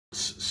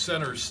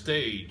Center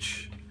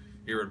stage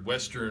here at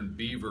Western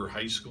Beaver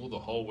High School, the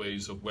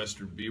hallways of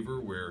Western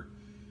Beaver, where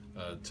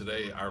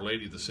today Our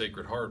Lady of the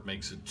Sacred Heart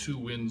makes it 2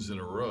 wins in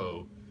a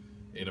row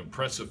in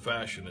impressive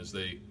fashion as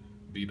they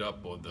beat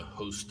up on the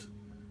host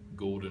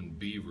Golden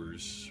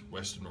Beavers.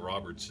 Weston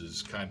Roberts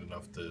is kind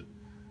enough to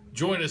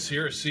join us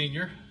here, a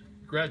senior.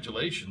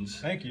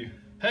 Congratulations. Thank you.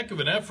 Heck of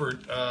an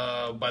effort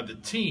by the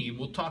team.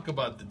 We'll talk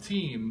about the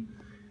team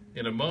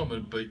in a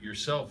moment, but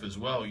yourself as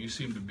well. You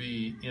seem to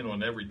be in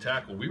on every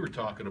tackle. We were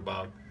talking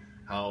about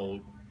how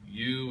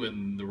you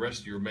and the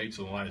rest of your mates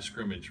on the line of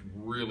scrimmage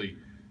really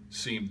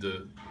seemed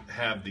to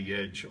have the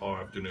edge all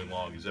afternoon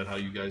long. Is that how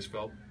you guys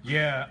felt?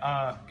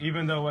 Yeah,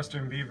 even though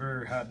Western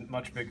Beaver had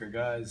much bigger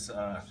guys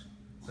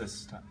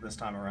this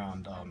time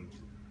around,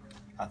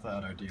 I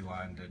thought our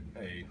D-line did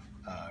a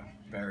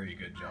very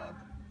good job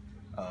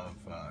of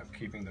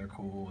keeping their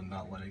cool and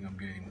not letting them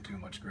gain too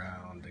much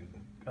ground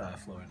and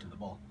flow into the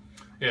ball.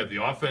 Yeah,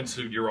 your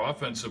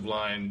offensive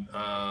line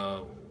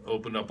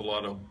opened up a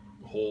lot of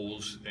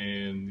holes,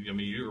 and I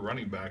mean your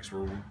running backs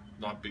were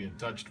not being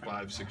touched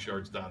 5-6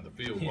 yards down the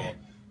field. Yeah. Well,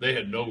 they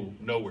had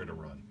nowhere to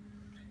run.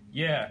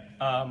 Yeah,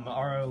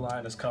 our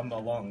O-line has come a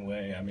long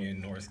way. I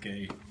mean,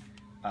 Northgate,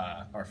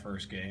 our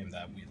first game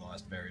that we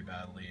lost very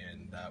badly,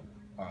 and that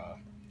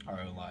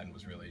our O-line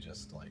was really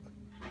just like,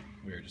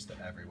 we were just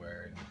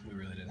everywhere, and we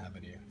really didn't have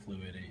any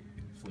fluidity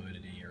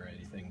or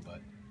anything,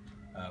 but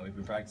we've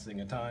been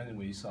practicing a ton, and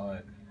we saw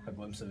a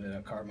glimpse of it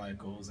at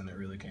Carmichael's, and it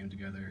really came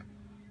together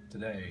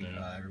today.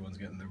 Yeah. Everyone's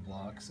getting their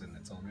blocks, and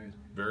it's all good.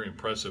 Very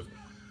impressive.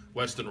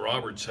 Weston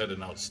Roberts had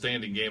an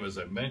outstanding game, as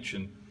I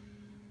mentioned.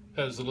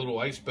 Has a little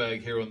ice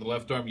bag here on the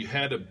left arm. You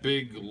had a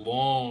big,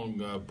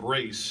 long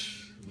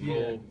brace.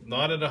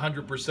 Not at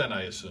 100%,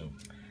 I assume.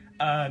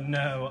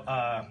 No,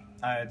 I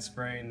had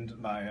sprained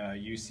my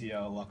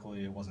UCL.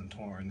 Luckily, it wasn't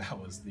torn. That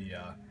was the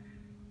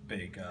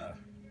big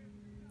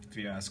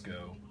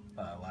fiasco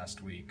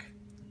last week.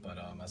 But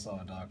I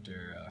saw a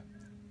doctor.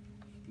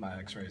 My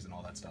X-rays and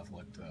all that stuff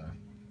looked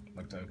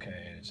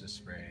okay, and it's just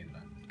sprained.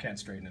 I can't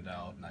straighten it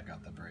out, and I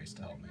got the brace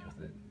to help me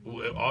with it.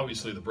 Well,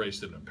 obviously, the brace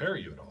didn't impair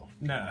you at all.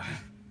 No,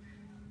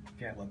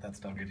 can't let that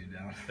stuff get you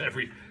down.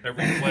 Every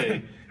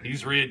play,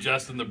 he's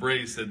readjusting the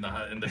brace in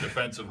the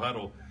defensive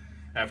huddle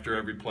after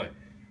every play.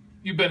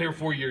 You've been here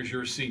 4 years.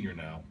 You're a senior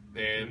now,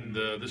 and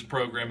this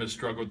program has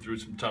struggled through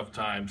some tough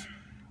times.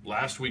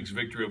 Last week's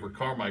victory over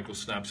Carmichael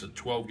snaps a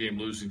 12-game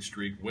losing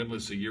streak,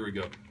 winless a year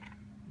ago.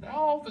 Now,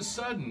 all of a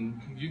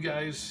sudden, you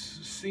guys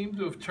seem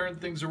to have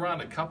turned things around.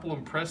 A couple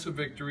impressive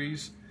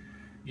victories.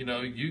 You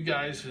know, you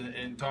guys,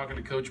 and talking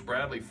to Coach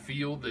Bradley,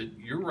 feel that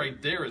you're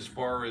right there as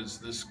far as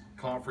this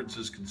conference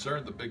is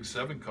concerned, the Big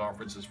 7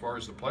 conference, as far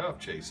as the playoff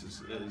chase.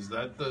 Is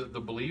that the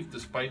belief,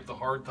 despite the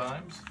hard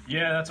times?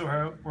 Yeah, that's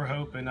what we're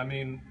hoping. I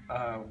mean,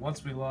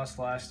 once we lost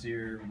last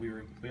year,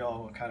 we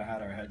all kind of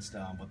had our heads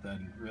down, but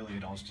then really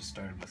it all just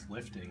started with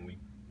lifting.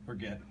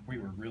 We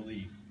were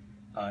really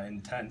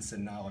intense,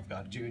 and now I've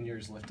got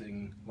juniors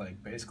lifting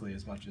like basically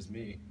as much as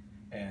me,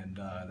 and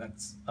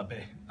that's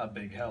a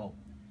big help.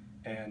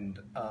 And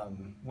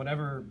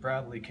whenever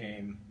Bradley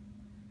came,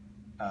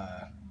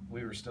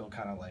 we were still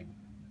kind of like,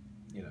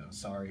 you know,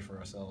 sorry for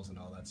ourselves and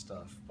all that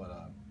stuff,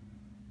 but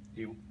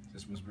he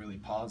just was really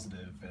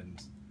positive. And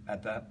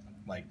at that,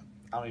 like,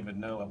 I don't even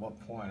know at what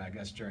point, I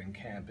guess during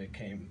camp, it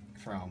came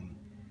from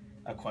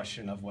a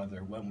question of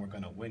when we're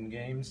going to win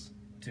games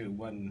to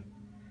when,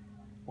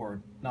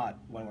 or not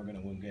when we're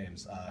going to win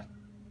games.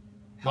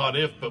 Not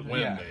if, but when,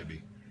 yeah.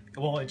 maybe.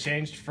 Well, it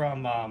changed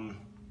from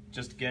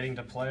just getting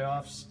to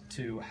playoffs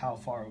to how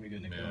far are we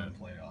going to go in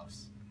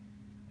playoffs.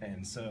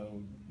 And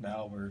so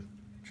now we're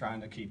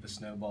trying to keep a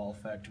snowball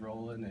effect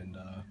rolling, and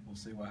we'll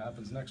see what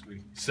happens next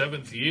week.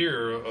 7th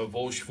year of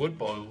OLSH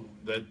football,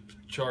 that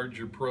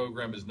Charger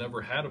program has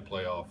never had a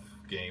playoff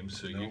game,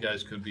 so you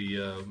guys could be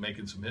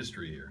making some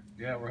history here.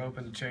 Yeah, we're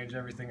hoping to change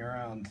everything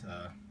around.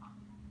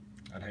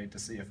 I'd hate to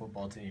see a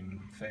football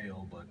team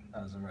fail, but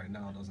as of right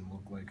now, it doesn't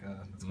look like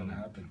it's going to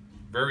happen.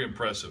 Very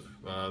impressive.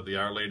 The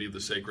Our Lady of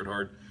the Sacred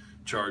Heart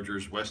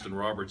Chargers, Weston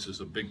Roberts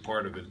is a big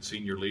part of it.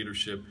 Senior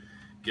leadership,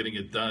 getting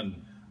it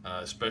done,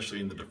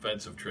 especially in the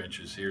defensive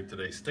trenches here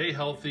today. Stay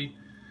healthy.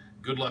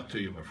 Good luck to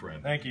you, my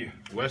friend. Thank you.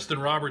 Weston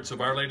Roberts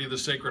of Our Lady of the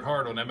Sacred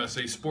Heart on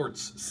MSA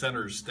Sports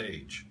Center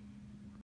Stage.